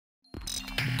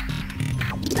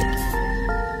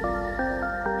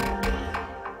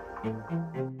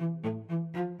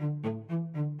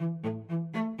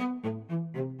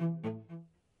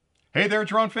Hey there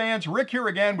drone fans, Rick here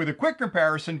again with a quick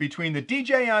comparison between the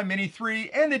DJI Mini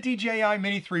 3 and the DJI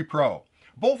Mini 3 Pro.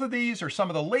 Both of these are some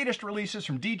of the latest releases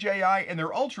from DJI in their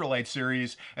ultralight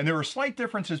series, and there are slight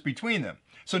differences between them.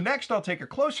 So next I'll take a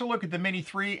closer look at the Mini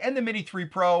 3 and the Mini 3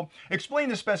 Pro, explain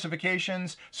the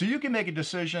specifications, so you can make a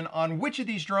decision on which of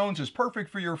these drones is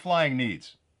perfect for your flying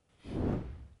needs.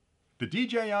 The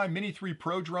DJI Mini 3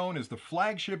 Pro drone is the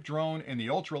flagship drone in the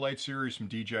ultralight series from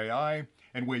DJI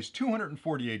and weighs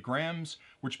 248 grams,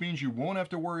 which means you won't have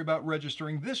to worry about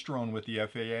registering this drone with the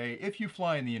FAA if you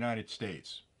fly in the United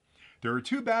States. There are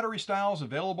two battery styles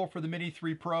available for the Mini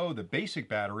 3 Pro, the basic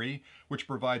battery, which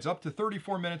provides up to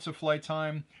 34 minutes of flight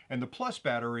time, and the Plus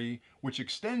battery, which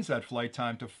extends that flight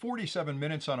time to 47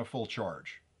 minutes on a full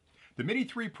charge. The Mini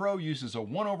 3 Pro uses a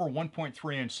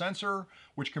 1/1.3 inch sensor,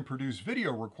 which can produce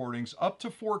video recordings up to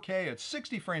 4K at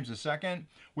 60 frames a second,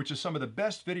 which is some of the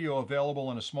best video available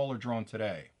in a smaller drone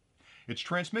today. Its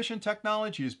transmission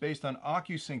technology is based on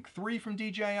OcuSync 3 from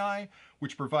DJI,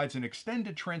 which provides an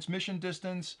extended transmission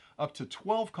distance up to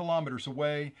 12 kilometers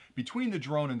away between the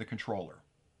drone and the controller.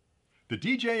 The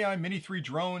DJI Mini 3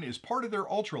 drone is part of their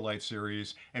ultralight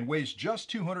series and weighs just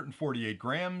 248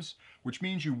 grams, which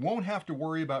means you won't have to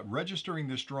worry about registering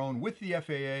this drone with the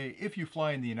FAA if you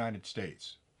fly in the United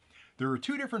States. There are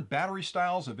two different battery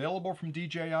styles available from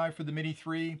DJI for the Mini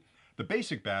 3, the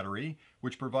basic battery,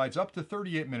 which provides up to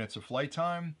 38 minutes of flight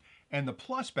time, and the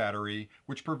Plus battery,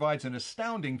 which provides an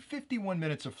astounding 51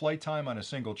 minutes of flight time on a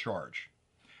single charge.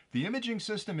 The imaging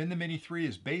system in the Mini 3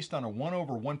 is based on a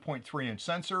 1/1.3 inch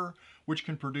sensor, which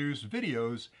can produce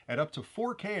videos at up to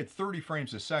 4K at 30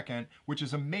 frames a second, which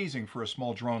is amazing for a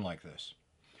small drone like this.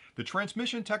 The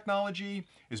transmission technology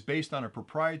is based on a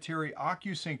proprietary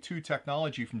OcuSync 2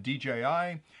 technology from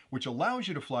DJI, which allows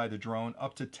you to fly the drone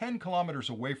up to 10 kilometers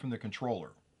away from the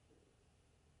controller.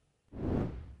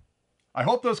 I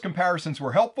hope those comparisons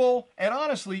were helpful, and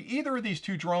honestly, either of these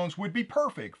two drones would be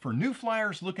perfect for new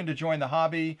flyers looking to join the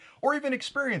hobby, or even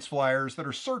experienced flyers that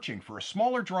are searching for a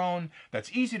smaller drone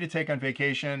that's easy to take on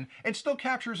vacation and still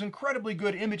captures incredibly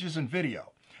good images and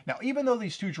video. Now, even though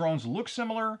these two drones look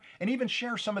similar and even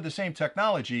share some of the same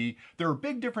technology, there are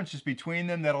big differences between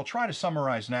them that I'll try to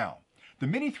summarize now. The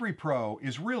Mini 3 Pro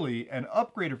is really an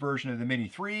upgraded version of the Mini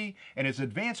 3 and has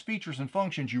advanced features and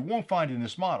functions you won't find in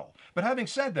this model. But having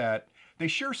said that, they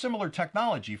share similar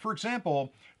technology. For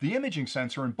example, the imaging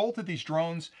sensor in both of these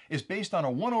drones is based on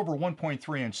a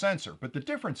 1/1.3 inch sensor, but the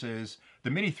difference is the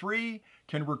Mini 3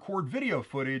 can record video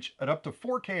footage at up to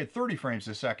 4K at 30 frames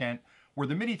a second, where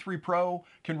the Mini 3 Pro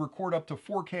can record up to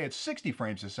 4K at 60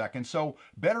 frames a second, so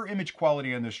better image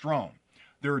quality on this drone.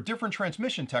 There are different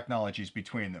transmission technologies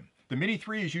between them. The Mini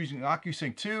 3 is using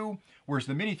OcuSync 2, whereas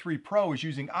the Mini 3 Pro is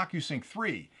using OcuSync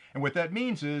 3. And what that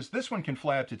means is this one can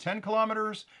fly up to 10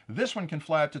 kilometers, this one can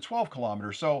fly up to 12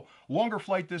 kilometers, so longer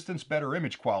flight distance, better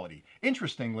image quality.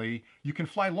 Interestingly, you can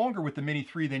fly longer with the Mini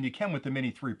 3 than you can with the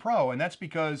Mini 3 Pro, and that's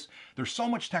because there's so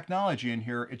much technology in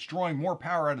here, it's drawing more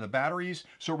power out of the batteries,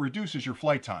 so it reduces your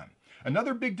flight time.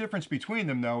 Another big difference between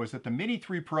them, though, is that the Mini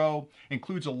 3 Pro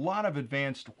includes a lot of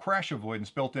advanced crash avoidance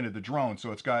built into the drone.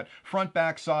 So it's got front,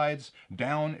 back, sides,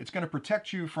 down. It's going to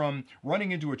protect you from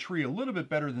running into a tree a little bit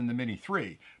better than the Mini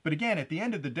 3. But again, at the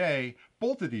end of the day,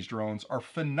 both of these drones are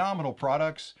phenomenal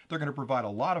products. They're going to provide a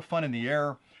lot of fun in the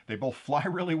air. They both fly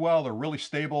really well, they're really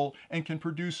stable, and can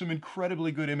produce some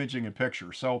incredibly good imaging and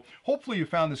pictures. So hopefully you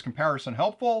found this comparison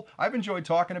helpful. I've enjoyed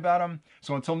talking about them.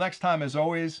 So until next time, as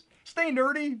always, stay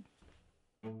nerdy.